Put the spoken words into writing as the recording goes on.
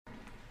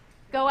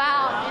Go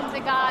out into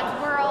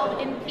God's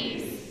world in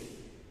peace.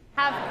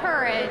 Have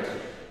courage.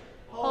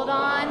 Hold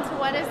on to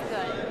what is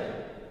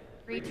good.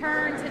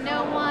 Return to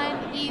no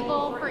one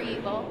evil for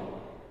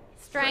evil.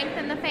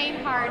 Strengthen the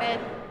faint-hearted.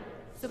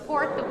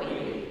 Support the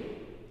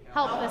weak.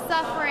 Help the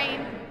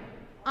suffering.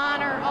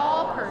 Honor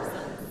all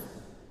persons.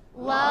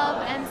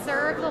 Love and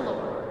serve the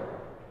Lord,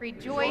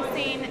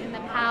 rejoicing in the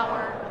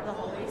power of the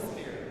Holy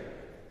Spirit.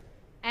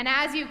 And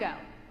as you go,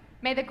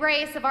 may the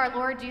grace of our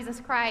Lord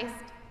Jesus Christ,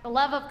 the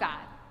love of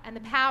God, and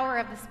the power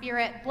of the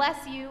Spirit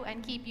bless you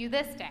and keep you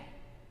this day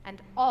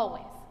and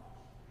always,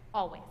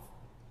 always.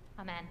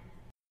 Amen.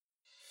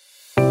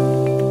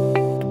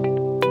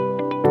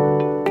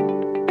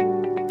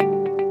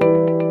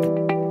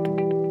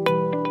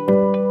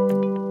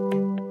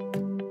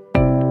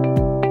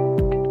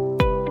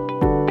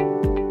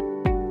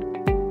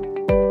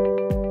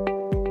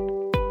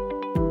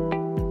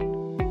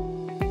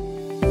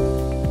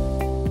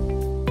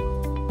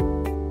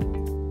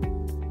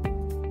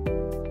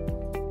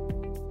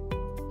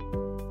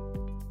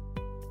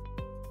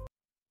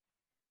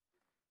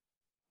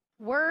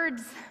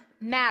 Words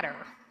matter.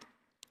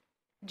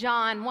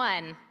 John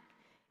 1.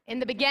 In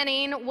the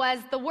beginning was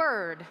the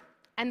Word,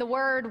 and the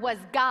Word was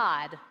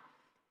God,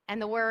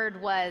 and the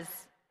Word was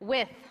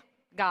with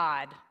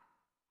God.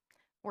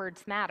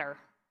 Words matter.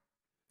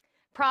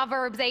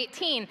 Proverbs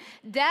 18.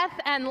 Death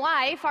and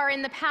life are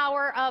in the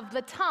power of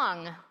the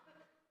tongue.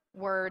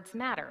 Words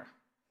matter.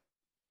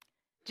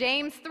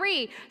 James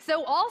 3.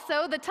 So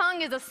also the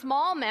tongue is a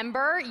small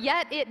member,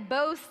 yet it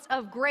boasts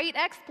of great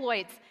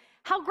exploits.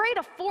 How great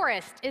a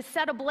forest is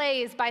set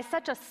ablaze by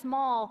such a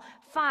small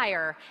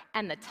fire,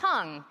 and the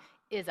tongue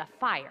is a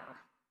fire.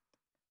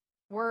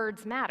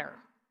 Words matter.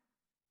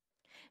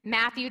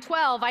 Matthew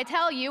 12, I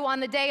tell you,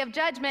 on the day of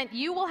judgment,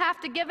 you will have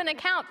to give an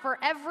account for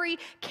every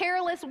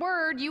careless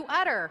word you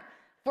utter.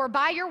 For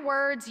by your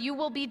words you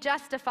will be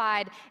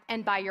justified,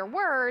 and by your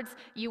words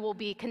you will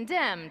be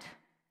condemned.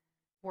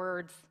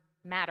 Words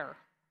matter.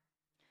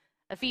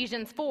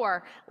 Ephesians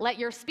 4, let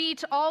your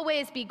speech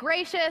always be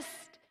gracious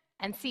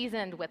and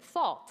seasoned with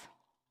salt.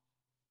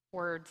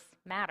 Words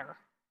matter.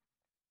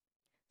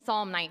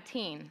 Psalm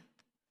 19.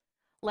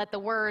 Let the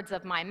words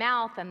of my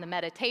mouth and the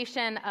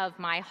meditation of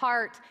my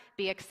heart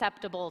be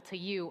acceptable to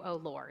you, O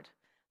Lord,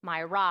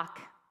 my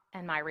rock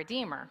and my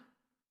redeemer.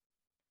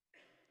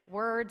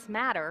 Words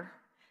matter.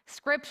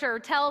 Scripture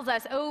tells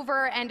us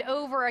over and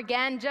over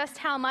again just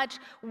how much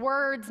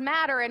words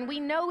matter, and we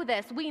know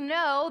this. We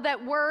know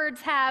that words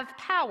have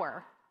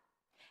power.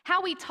 How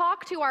we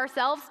talk to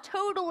ourselves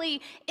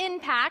totally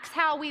impacts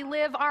how we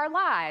live our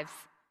lives.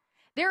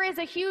 There is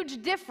a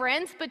huge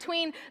difference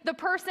between the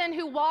person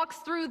who walks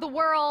through the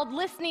world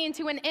listening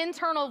to an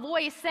internal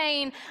voice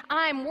saying,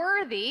 I'm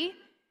worthy,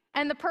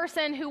 and the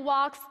person who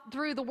walks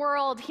through the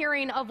world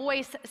hearing a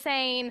voice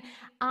saying,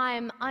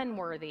 I'm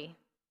unworthy.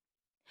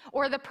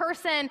 Or the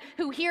person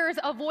who hears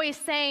a voice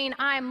saying,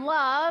 I'm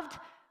loved,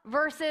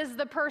 versus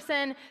the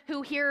person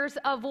who hears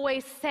a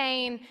voice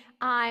saying,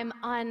 I'm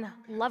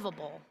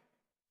unlovable.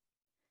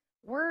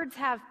 Words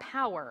have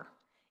power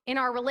in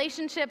our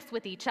relationships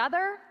with each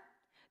other,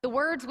 the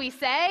words we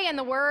say and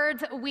the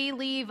words we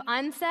leave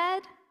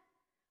unsaid.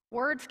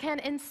 Words can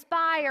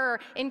inspire,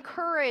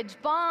 encourage,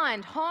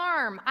 bond,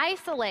 harm,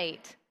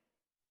 isolate.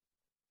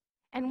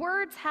 And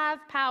words have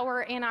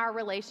power in our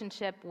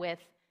relationship with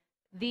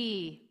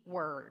the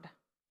Word,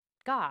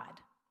 God.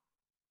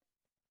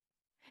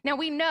 Now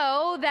we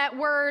know that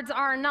words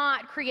are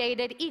not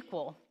created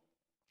equal.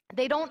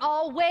 They don't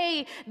all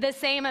weigh the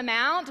same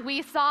amount.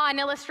 We saw an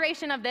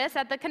illustration of this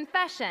at the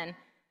confession.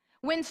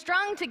 When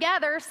strung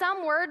together,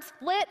 some words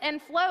flit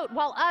and float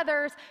while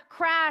others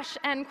crash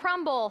and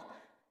crumble.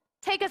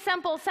 Take a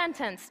simple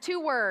sentence,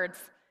 2 words.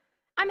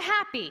 I'm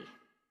happy.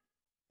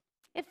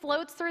 It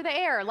floats through the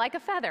air like a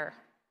feather.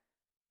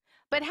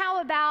 But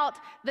how about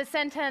the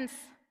sentence,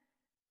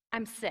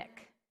 I'm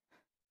sick?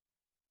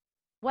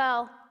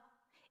 Well,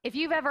 if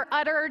you've ever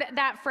uttered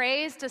that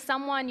phrase to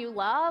someone you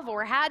love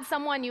or had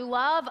someone you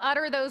love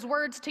utter those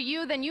words to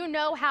you, then you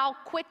know how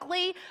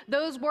quickly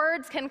those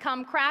words can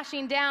come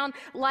crashing down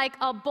like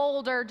a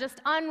boulder,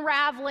 just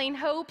unraveling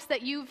hopes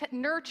that you've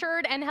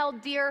nurtured and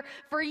held dear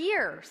for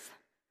years.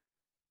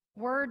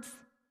 Words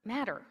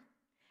matter.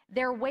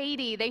 They're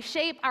weighty. They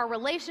shape our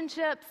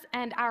relationships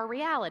and our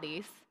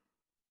realities.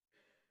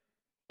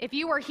 If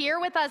you were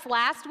here with us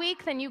last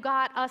week, then you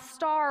got a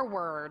star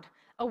word,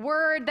 a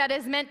word that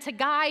is meant to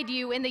guide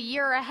you in the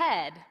year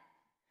ahead.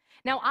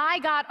 Now, I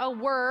got a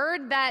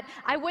word that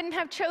I wouldn't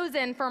have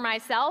chosen for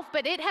myself,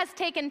 but it has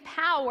taken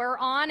power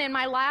on in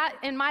my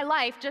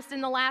life just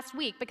in the last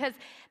week, because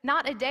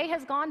not a day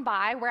has gone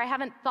by where I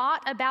haven't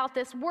thought about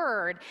this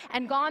word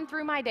and gone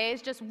through my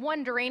days just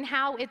wondering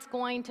how it's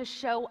going to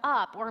show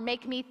up or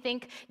make me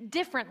think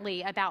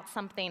differently about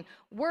something.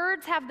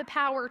 Words have the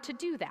power to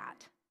do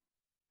that.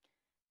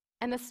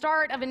 And the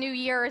start of a new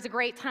year is a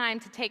great time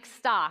to take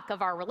stock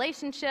of our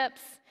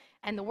relationships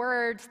and the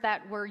words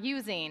that we're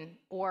using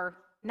or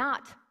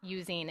not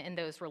using in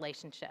those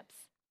relationships.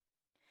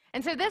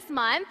 And so this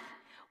month,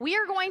 we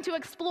are going to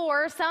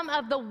explore some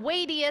of the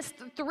weightiest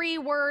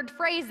three-word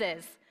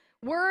phrases,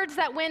 words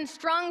that when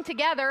strung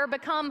together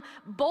become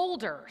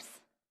boulders.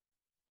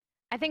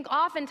 I think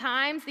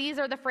oftentimes these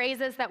are the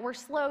phrases that we're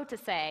slow to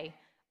say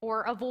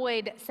or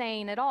avoid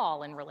saying at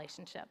all in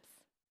relationships.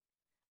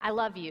 I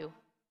love you.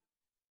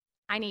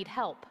 I need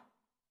help.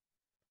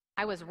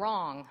 I was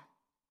wrong.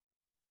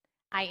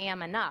 I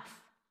am enough.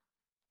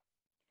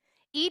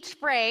 Each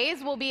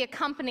phrase will be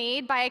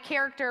accompanied by a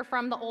character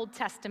from the Old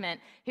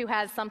Testament who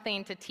has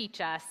something to teach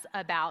us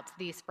about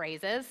these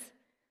phrases.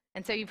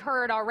 And so you've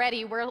heard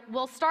already,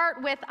 we'll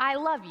start with I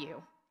love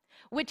you,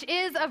 which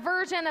is a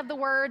version of the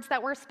words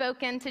that were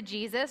spoken to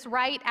Jesus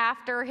right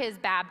after his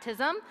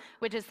baptism,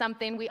 which is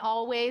something we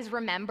always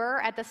remember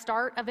at the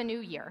start of a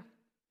new year.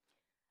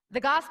 The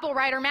gospel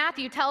writer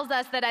Matthew tells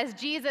us that as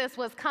Jesus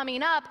was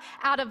coming up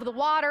out of the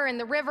water and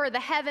the river,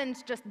 the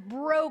heavens just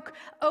broke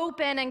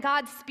open and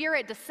God's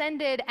Spirit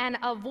descended and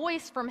a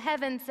voice from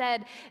heaven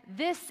said,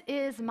 "This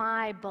is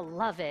my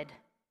beloved,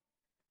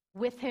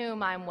 with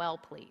whom I'm well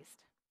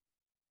pleased."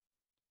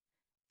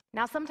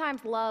 Now,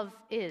 sometimes love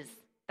is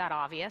that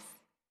obvious,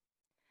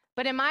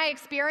 but in my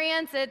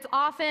experience, it's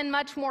often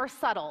much more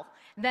subtle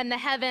than the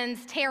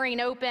heavens tearing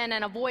open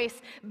and a voice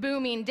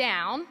booming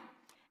down.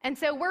 And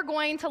so we're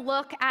going to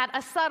look at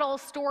a subtle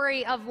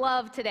story of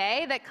love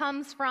today that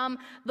comes from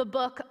the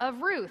book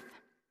of Ruth.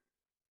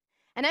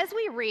 And as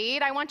we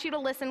read, I want you to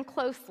listen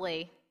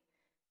closely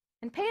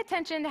and pay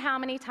attention to how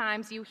many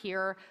times you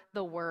hear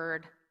the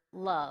word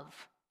love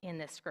in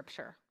this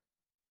scripture.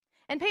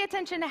 And pay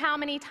attention to how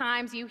many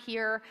times you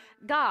hear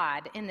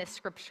God in this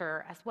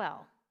scripture as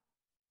well.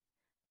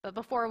 But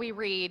before we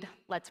read,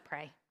 let's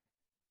pray.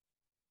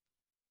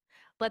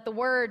 Let the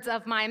words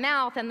of my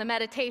mouth and the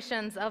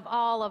meditations of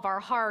all of our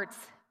hearts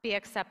be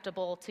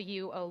acceptable to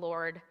you, O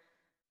Lord,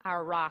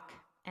 our rock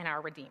and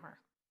our Redeemer.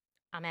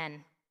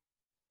 Amen.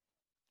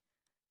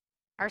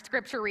 Our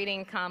scripture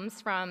reading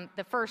comes from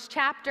the first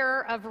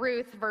chapter of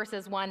Ruth,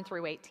 verses 1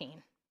 through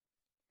 18.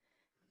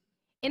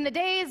 In the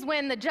days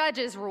when the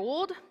judges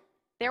ruled,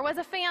 there was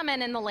a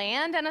famine in the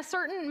land, and a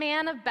certain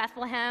man of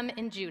Bethlehem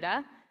in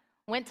Judah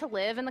went to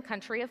live in the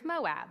country of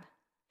Moab,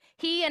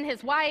 he and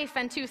his wife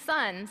and 2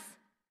 sons.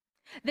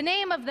 The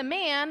name of the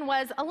man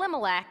was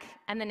Elimelech,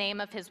 and the name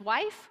of his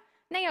wife,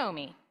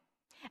 Naomi.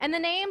 And the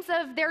names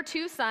of their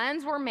 2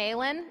 sons were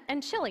Mahlon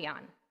and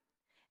Chilion.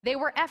 They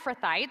were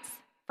Ephrathites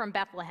from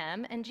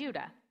Bethlehem and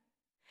Judah.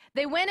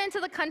 They went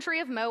into the country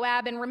of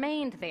Moab and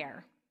remained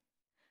there.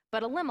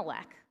 But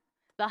Elimelech,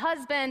 the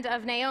husband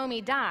of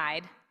Naomi,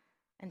 died,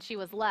 and she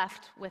was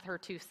left with her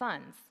 2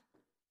 sons.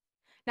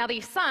 Now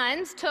these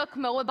sons took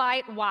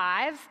Moabite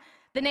wives.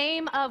 The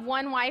name of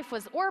one wife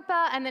was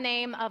Orpah, and the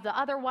name of the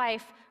other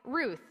wife,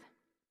 Ruth.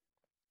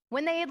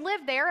 When they had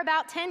lived there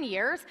about 10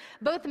 years,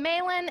 both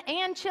Mahlon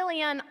and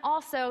Chilion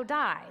also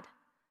died,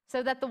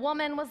 so that the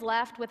woman was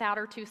left without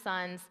her 2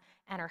 sons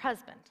and her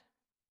husband.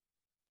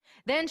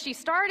 Then she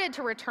started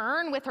to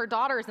return with her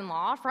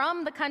daughters-in-law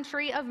from the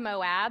country of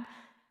Moab,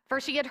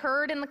 for she had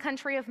heard in the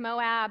country of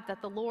Moab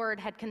that the Lord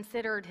had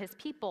considered his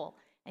people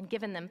and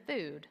given them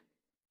food.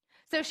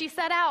 So she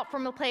set out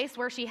from the place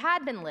where she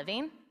had been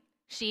living,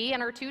 she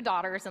and her 2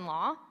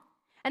 daughters-in-law,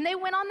 and they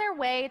went on their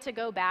way to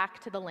go back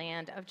to the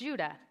land of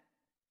Judah.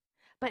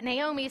 But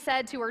Naomi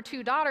said to her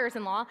 2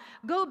 daughters-in-law,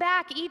 "Go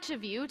back, each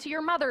of you, to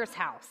your mother's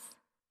house.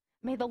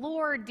 May the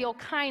Lord deal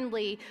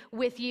kindly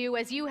with you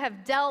as you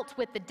have dealt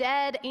with the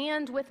dead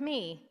and with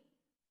me.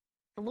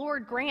 The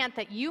Lord grant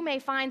that you may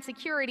find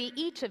security,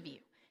 each of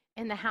you,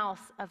 in the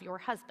house of your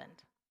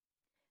husband."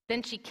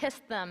 Then she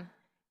kissed them,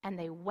 and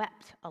they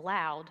wept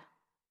aloud.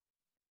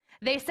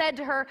 They said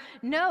to her,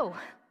 "No,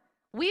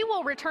 we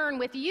will return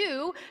with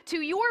you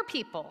to your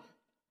people."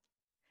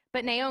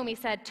 But Naomi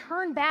said,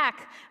 "Turn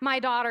back, my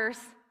daughters.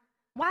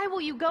 Why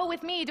will you go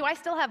with me? Do I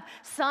still have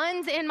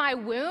sons in my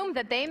womb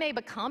that they may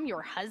become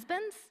your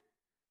husbands?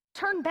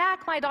 Turn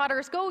back, my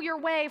daughters, go your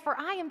way, for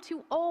I am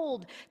too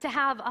old to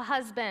have a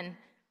husband.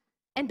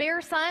 And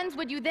bear sons,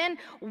 would you then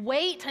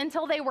wait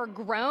until they were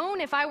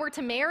grown if I were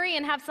to marry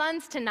and have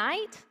sons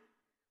tonight?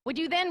 Would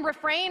you then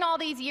refrain all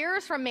these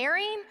years from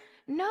marrying?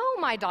 No,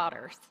 my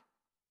daughters.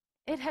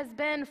 It has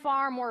been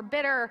far more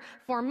bitter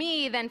for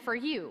me than for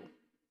you,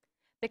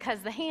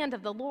 because the hand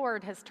of the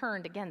Lord has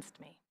turned against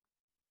me."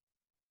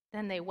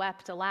 Then they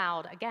wept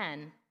aloud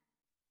again.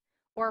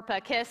 Orpah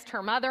kissed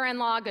her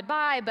mother-in-law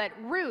goodbye, but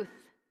Ruth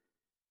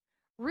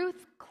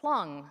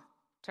clung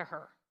to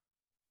her.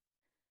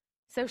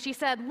 So she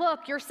said,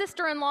 "Look, your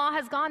sister-in-law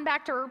has gone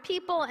back to her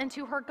people and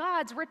to her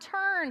gods.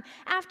 Return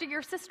after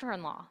your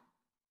sister-in-law."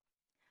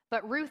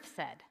 But Ruth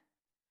said,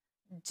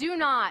 "Do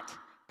not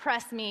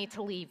press me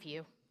to leave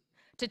you,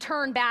 to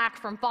turn back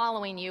from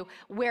following you.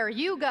 Where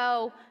you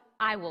go,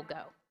 I will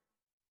go.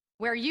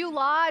 Where you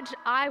lodge,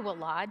 I will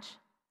lodge.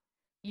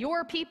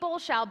 Your people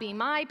shall be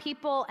my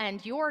people,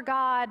 and your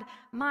God,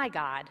 my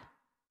God.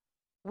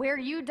 Where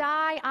you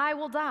die, I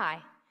will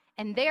die,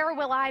 and there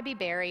will I be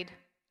buried.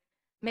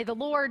 May the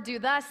Lord do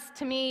thus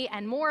to me,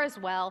 and more as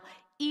well,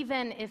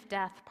 even if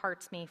death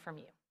parts me from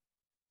you."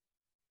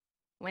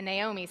 When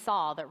Naomi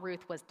saw that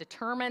Ruth was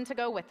determined to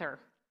go with her,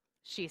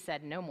 she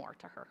said no more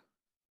to her.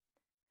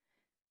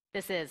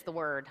 This is the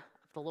word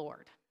of the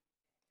Lord.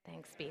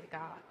 Thanks be to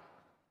God.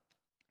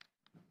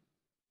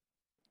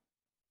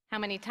 How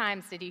many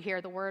times did you hear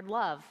the word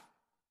love?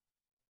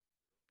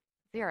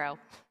 0.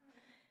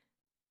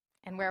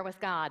 And where was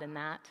God in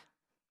that?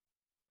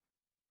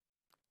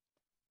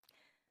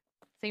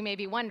 So you may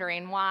be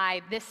wondering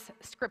why this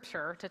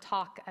scripture to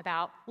talk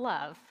about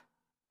love.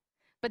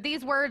 But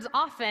these words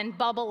often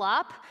bubble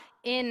up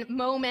in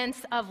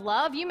moments of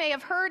love. You may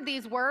have heard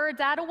these words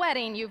at a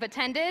wedding you've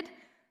attended.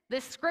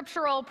 This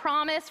scriptural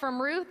promise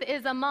from Ruth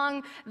is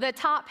among the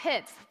top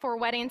hits for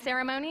wedding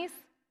ceremonies.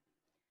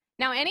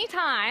 Now,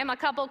 anytime a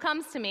couple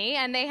comes to me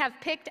and they have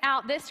picked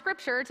out this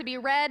scripture to be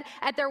read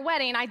at their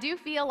wedding, I do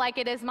feel like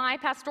it is my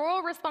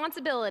pastoral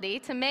responsibility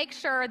to make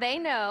sure they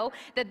know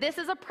that this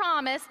is a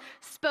promise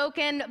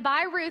spoken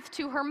by Ruth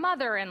to her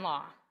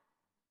mother-in-law.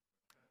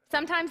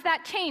 Sometimes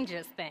that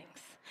changes things.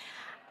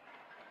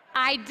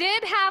 I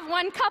did have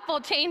one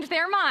couple change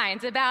their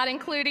minds about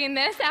including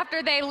this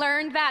after they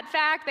learned that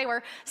fact. They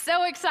were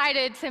so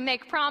excited to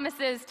make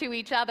promises to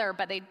each other,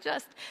 but they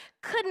just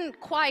couldn't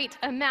quite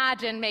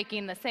imagine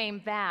making the same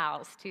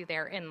vows to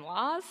their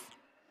in-laws.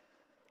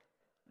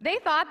 They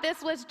thought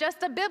this was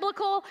just a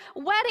biblical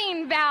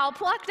wedding vow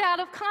plucked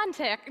out of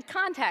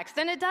context,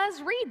 and it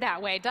does read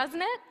that way,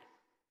 doesn't it?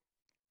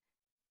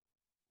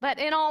 But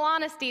in all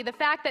honesty, the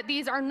fact that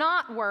these are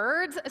not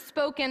words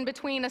spoken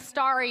between a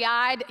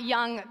starry-eyed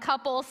young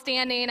couple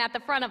standing at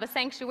the front of a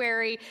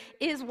sanctuary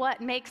is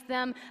what makes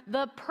them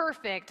the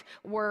perfect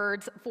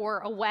words for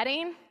a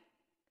wedding.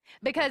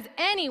 Because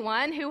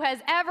anyone who has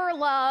ever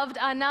loved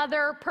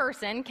another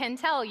person can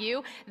tell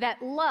you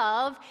that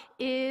love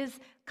is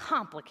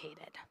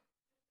complicated.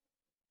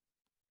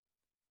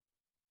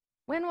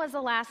 When was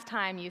the last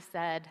time you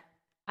said,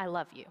 "I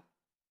love you"?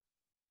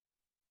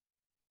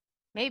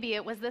 Maybe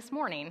it was this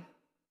morning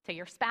to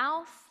your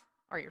spouse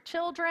or your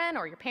children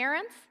or your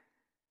parents.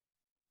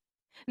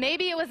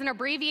 Maybe it was an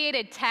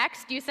abbreviated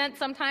text you sent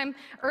sometime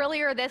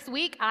earlier this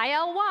week,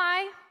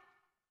 ILY.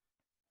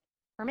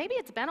 Or maybe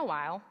it's been a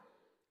while.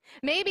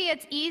 Maybe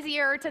it's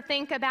easier to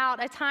think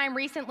about a time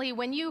recently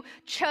when you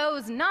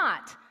chose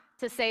not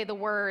to say the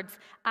words,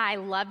 "I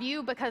love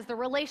you," because the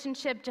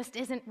relationship just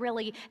isn't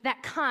really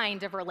that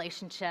kind of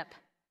relationship.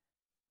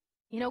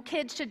 You know,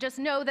 kids should just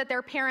know that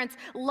their parents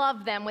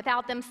love them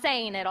without them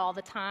saying it all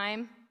the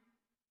time.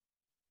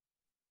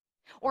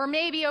 Or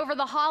maybe over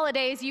the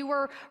holidays you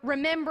were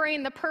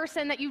remembering the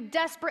person that you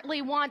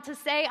desperately want to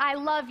say "I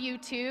love you"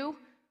 to,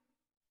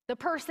 the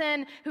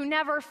person who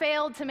never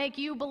failed to make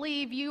you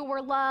believe you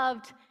were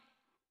loved,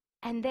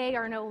 and they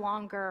are no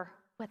longer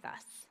with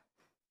us.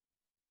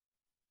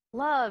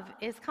 Love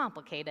is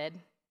complicated,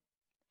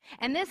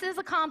 and this is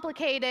a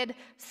complicated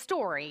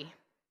story.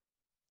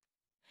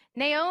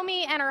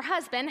 Naomi and her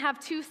husband have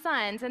 2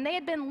 sons, and they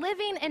had been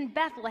living in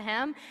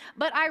Bethlehem,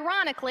 but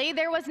ironically,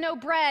 there was no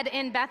bread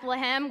in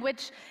Bethlehem,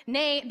 which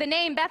the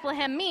name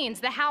Bethlehem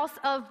means the house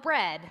of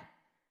bread.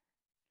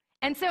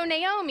 And so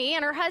Naomi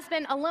and her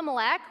husband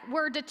Elimelech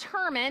were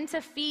determined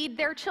to feed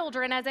their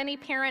children as any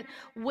parent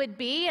would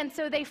be, and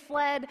so they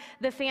fled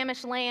the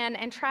famished land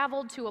and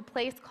traveled to a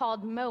place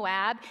called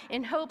Moab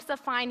in hopes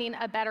of finding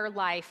a better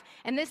life.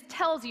 And this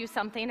tells you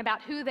something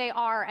about who they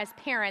are as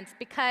parents,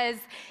 because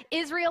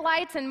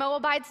Israelites and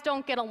Moabites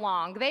don't get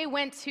along. They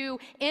went to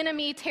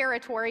enemy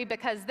territory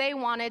because they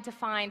wanted to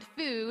find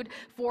food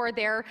for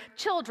their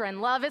children.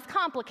 Love is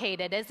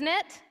complicated, isn't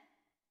it?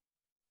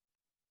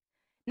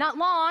 Not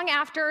long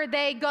after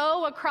they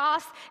go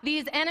across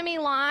these enemy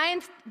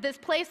lines, this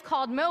place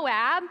called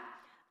Moab,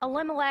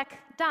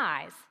 Elimelech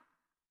dies.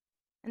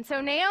 And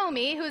so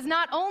Naomi, who's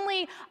not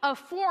only a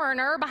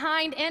foreigner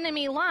behind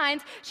enemy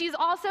lines, she's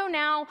also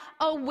now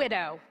a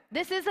widow.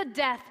 This is a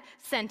death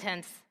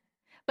sentence.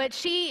 But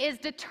she is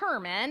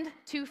determined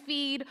to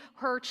feed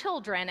her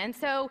children. And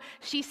so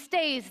she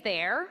stays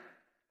there,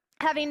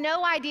 having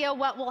no idea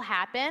what will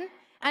happen.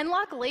 And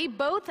luckily,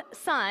 both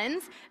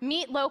sons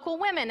meet local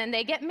women and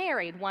they get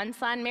married. One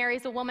son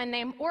marries a woman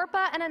named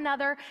Orpah and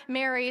another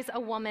marries a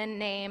woman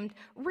named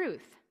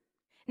Ruth.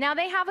 Now,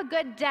 they have a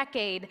good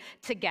decade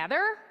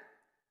together,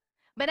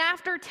 but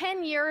after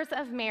 10 years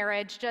of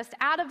marriage, just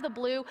out of the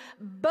blue,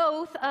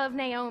 both of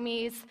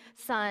Naomi's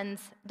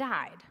sons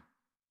died.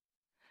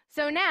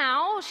 So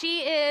now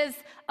she is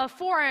a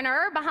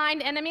foreigner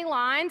behind enemy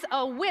lines,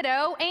 a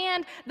widow,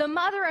 and the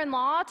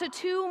mother-in-law to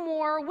 2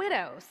 more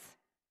widows.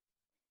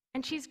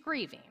 And she's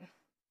grieving.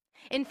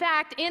 In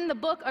fact, in the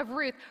book of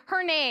Ruth,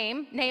 her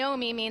name,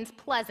 Naomi, means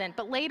pleasant,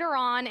 but later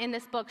on in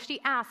this book,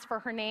 she asks for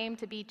her name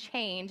to be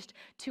changed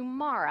to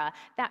Mara.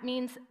 That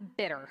means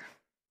bitter.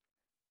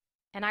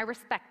 And I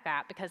respect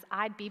that, because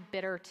I'd be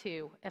bitter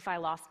too if I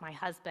lost my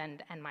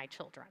husband and my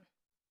children.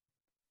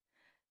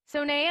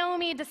 So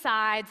Naomi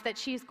decides that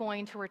she's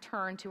going to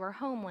return to her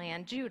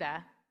homeland,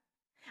 Judah.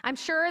 I'm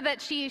sure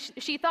that she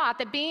thought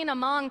that being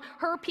among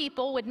her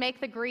people would make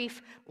the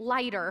grief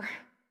lighter.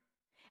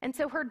 And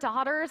so her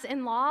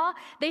daughters-in-law,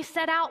 they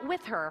set out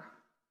with her.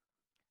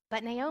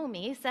 But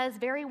Naomi says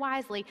very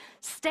wisely,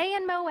 stay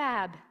in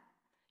Moab.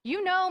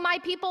 You know my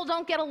people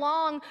don't get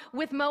along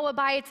with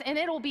Moabites, and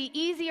it'll be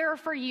easier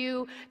for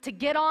you to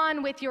get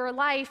on with your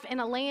life in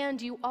a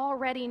land you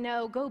already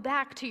know. Go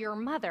back to your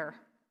mother.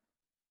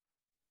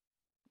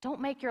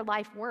 Don't make your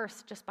life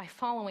worse just by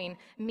following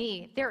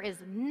me. There is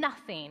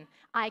nothing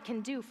I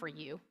can do for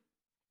you.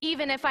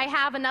 Even if I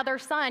have another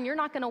son, you're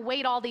not going to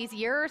wait all these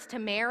years to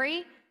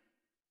marry.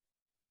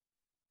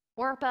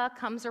 Orpah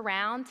comes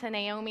around to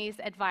Naomi's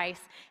advice,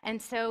 and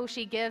so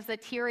she gives a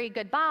teary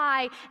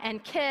goodbye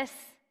and kiss,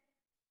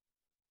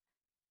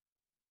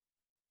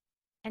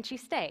 and she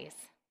stays.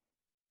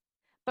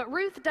 But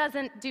Ruth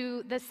doesn't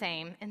do the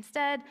same.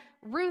 Instead,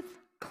 Ruth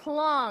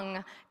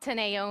clung to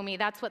Naomi.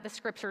 That's what the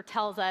scripture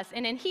tells us.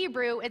 And in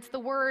Hebrew, it's the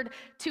word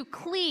to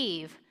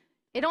cleave.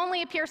 It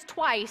only appears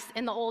twice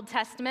in the Old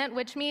Testament,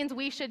 which means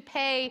we should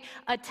pay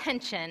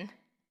attention.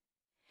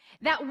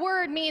 That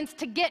word means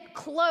to get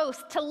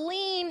close, to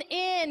lean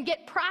in,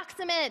 get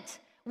proximate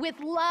with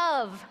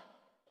love.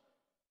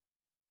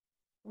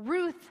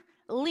 Ruth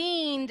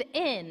leaned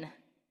in.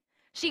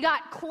 She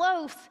got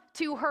close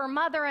to her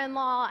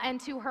mother-in-law and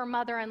to her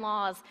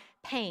mother-in-law's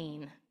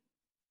pain.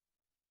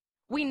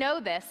 We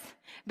know this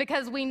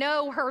because we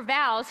know her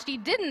vows. She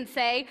didn't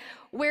say,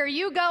 where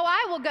you go,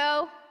 I will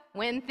go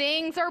when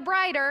things are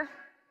brighter.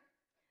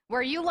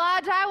 Where you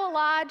lodge, I will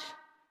lodge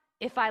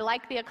if I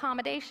like the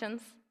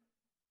accommodations.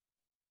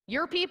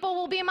 Your people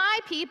will be my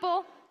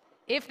people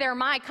if they're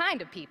my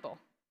kind of people.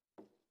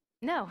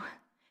 No,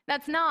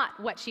 that's not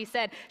what she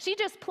said. She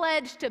just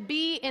pledged to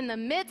be in the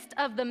midst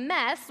of the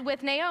mess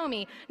with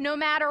Naomi. No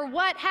matter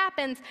what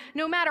happens,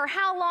 no matter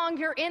how long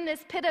you're in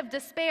this pit of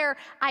despair,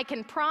 I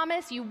can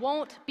promise you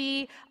won't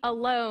be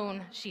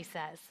alone, she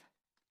says.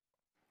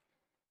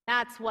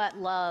 That's what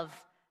love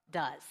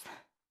does.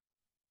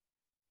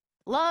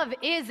 Love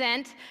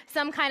isn't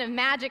some kind of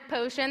magic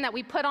potion that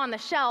we put on the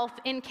shelf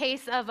in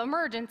case of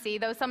emergency,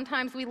 though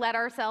sometimes we let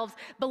ourselves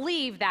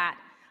believe that.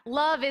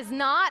 Love is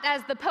not,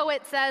 as the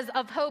poet says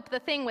of hope, the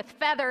thing with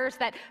feathers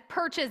that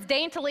perches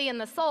daintily in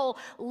the soul.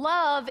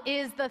 Love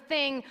is the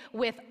thing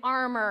with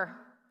armor.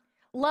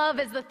 Love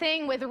is the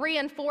thing with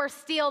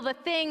reinforced steel, the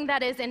thing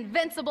that is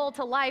invincible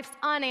to life's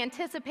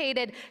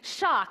unanticipated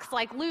shocks,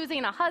 like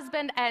losing a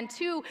husband and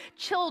 2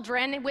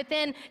 children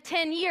within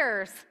 10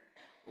 years.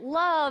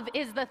 Love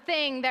is the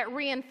thing that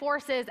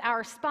reinforces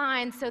our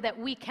spine so that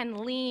we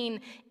can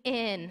lean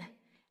in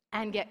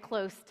and get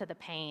close to the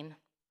pain.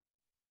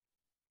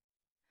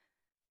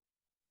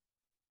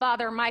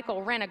 Father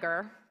Michael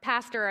Reniger,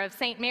 pastor of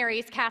St.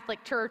 Mary's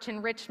Catholic Church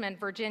in Richmond,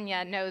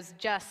 Virginia, knows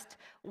just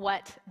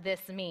what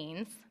this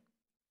means.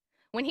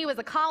 When he was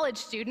a college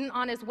student,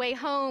 on his way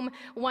home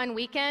one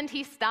weekend,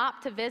 he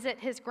stopped to visit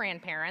his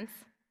grandparents.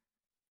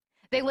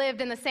 They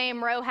lived in the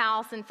same row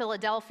house in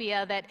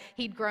Philadelphia that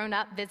he'd grown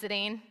up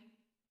visiting.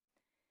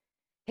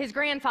 His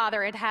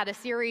grandfather had had a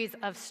series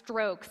of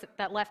strokes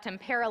that left him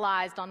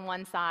paralyzed on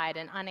one side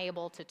and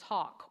unable to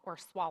talk or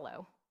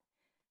swallow.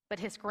 But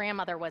his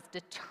grandmother was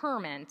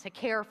determined to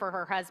care for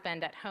her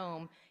husband at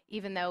home,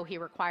 even though he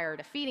required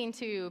a feeding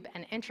tube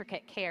and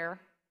intricate care.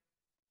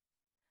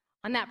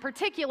 On that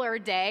particular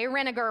day,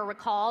 Reniger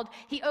recalled,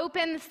 he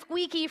opened the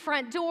squeaky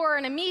front door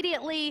and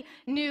immediately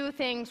knew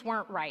things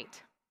weren't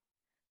right.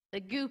 The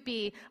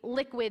goopy,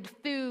 liquid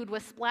food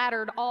was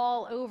splattered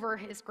all over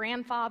his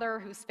grandfather,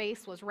 whose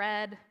face was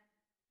red.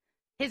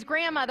 His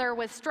grandmother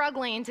was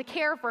struggling to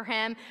care for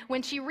him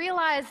when she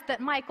realized that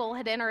Michael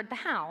had entered the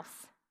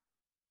house.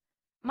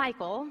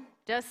 Michael,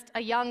 just a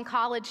young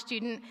college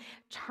student,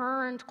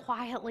 turned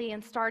quietly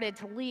and started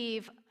to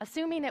leave,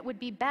 assuming it would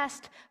be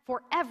best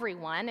for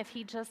everyone if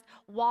he just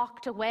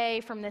walked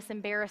away from this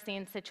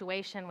embarrassing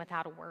situation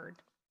without a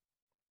word.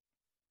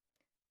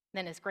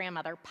 Then his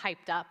grandmother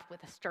piped up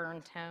with a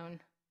stern tone.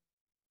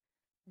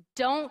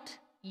 Don't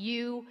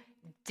you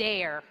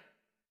dare.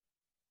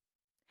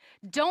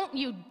 Don't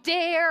you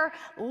dare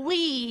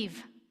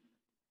leave.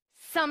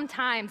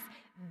 Sometimes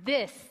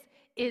this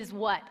is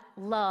what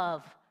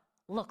love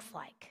looks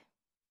like.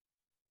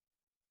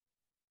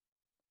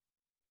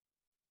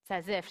 It's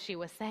as if she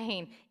was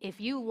saying,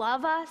 if you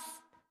love us,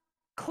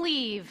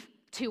 cleave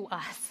to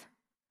us.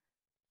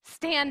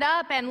 Stand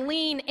up and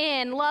lean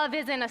in. Love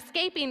isn't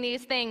escaping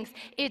these things,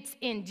 it's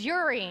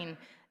enduring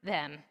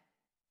them.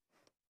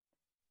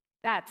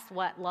 That's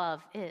what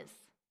love is.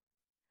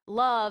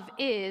 Love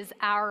is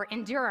our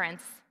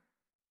endurance.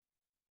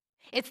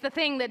 It's the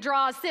thing that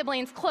draws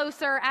siblings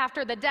closer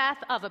after the death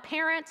of a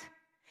parent.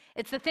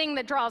 It's the thing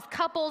that draws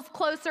couples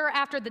closer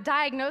after the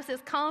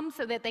diagnosis comes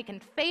so that they can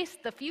face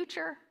the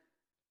future.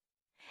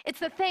 It's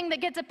the thing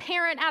that gets a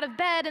parent out of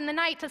bed in the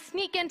night to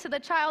sneak into the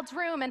child's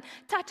room and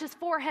touch his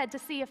forehead to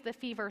see if the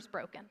fever's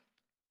broken.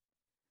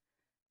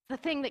 It's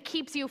the thing that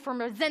keeps you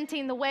from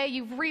resenting the way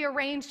you've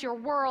rearranged your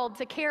world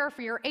to care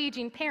for your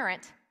aging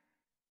parent.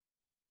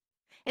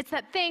 It's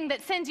that thing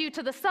that sends you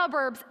to the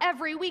suburbs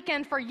every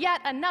weekend for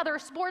yet another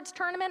sports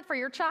tournament for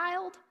your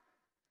child.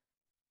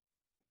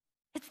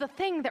 It's the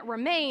thing that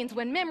remains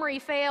when memory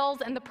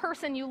fails and the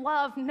person you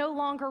love no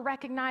longer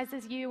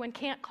recognizes you and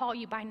can't call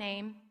you by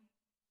name.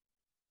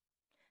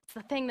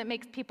 It's the thing that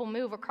makes people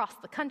move across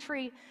the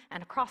country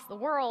and across the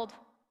world.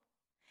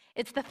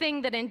 It's the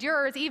thing that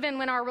endures even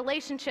when our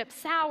relationships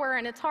sour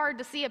and it's hard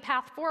to see a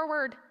path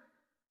forward.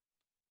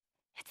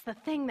 It's the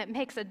thing that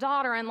makes a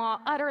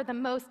daughter-in-law utter the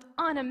most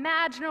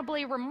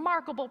unimaginably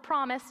remarkable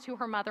promise to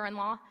her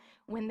mother-in-law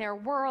when their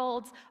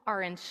worlds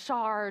are in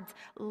shards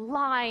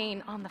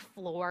lying on the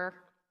floor.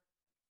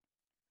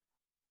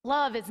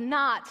 Love is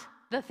not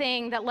the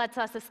thing that lets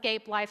us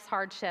escape life's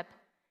hardship.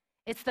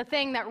 It's the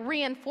thing that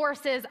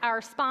reinforces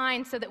our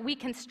spine so that we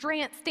can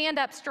stand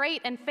up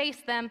straight and face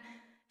them,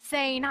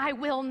 saying, I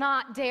will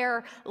not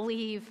dare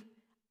leave.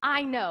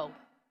 I know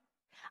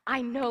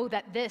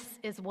that this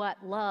is what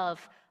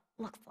love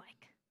looks like.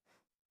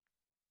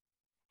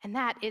 And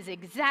that is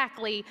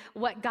exactly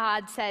what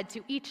God said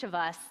to each of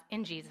us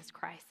in Jesus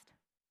Christ.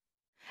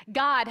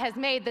 God has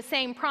made the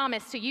same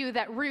promise to you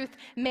that Ruth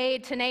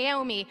made to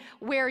Naomi.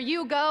 Where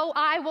you go,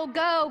 I will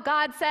go,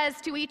 God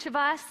says to each of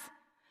us.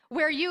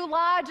 Where you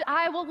lodge,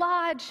 I will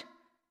lodge.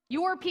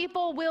 Your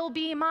people will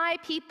be my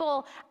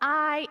people.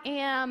 I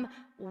am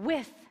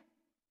with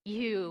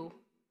you.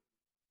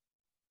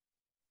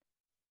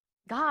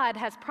 God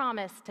has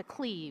promised to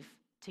cleave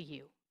to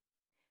you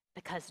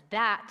because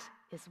that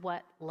is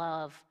what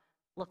love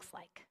looks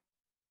like.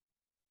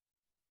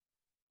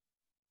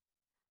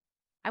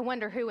 I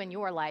wonder who in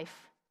your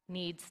life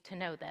needs to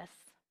know this.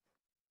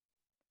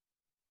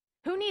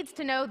 Who needs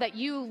to know that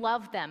you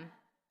love them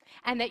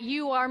and that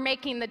you are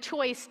making the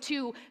choice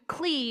to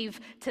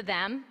cleave to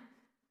them?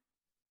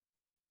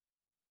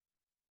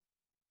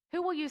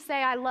 Who will you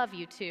say I love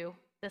you to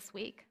this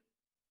week?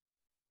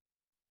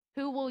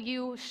 Who will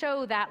you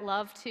show that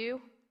love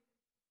to?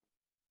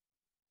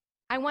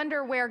 I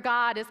wonder where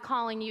God is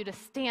calling you to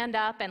stand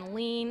up and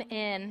lean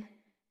in,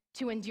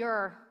 to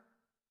endure,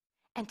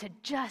 and to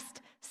just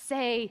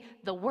say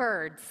the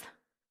words,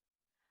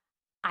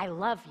 I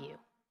love you.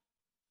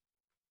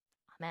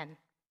 Amen.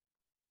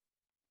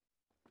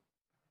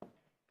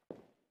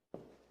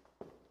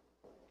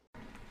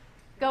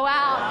 Go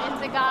out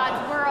into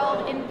God's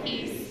world in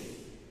peace.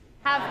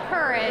 Have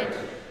courage.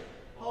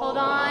 Hold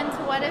on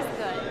to what is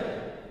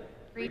good.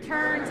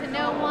 Return to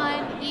no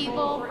one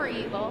evil for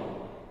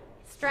evil.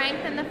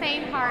 Strengthen the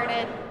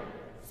faint-hearted.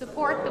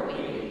 Support the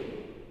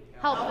weak.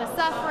 Help the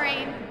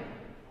suffering.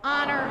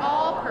 Honor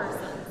all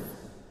persons.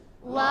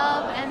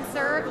 Love and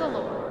serve the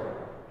Lord,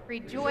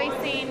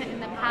 rejoicing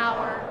in the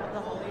power of the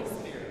Holy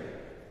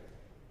Spirit.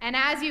 And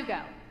as you go,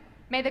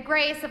 may the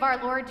grace of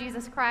our Lord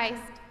Jesus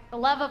Christ, the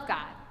love of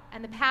God,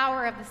 and the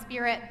power of the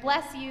Spirit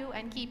bless you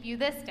and keep you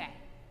this day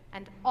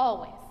and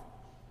always,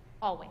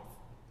 always.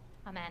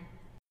 Amen.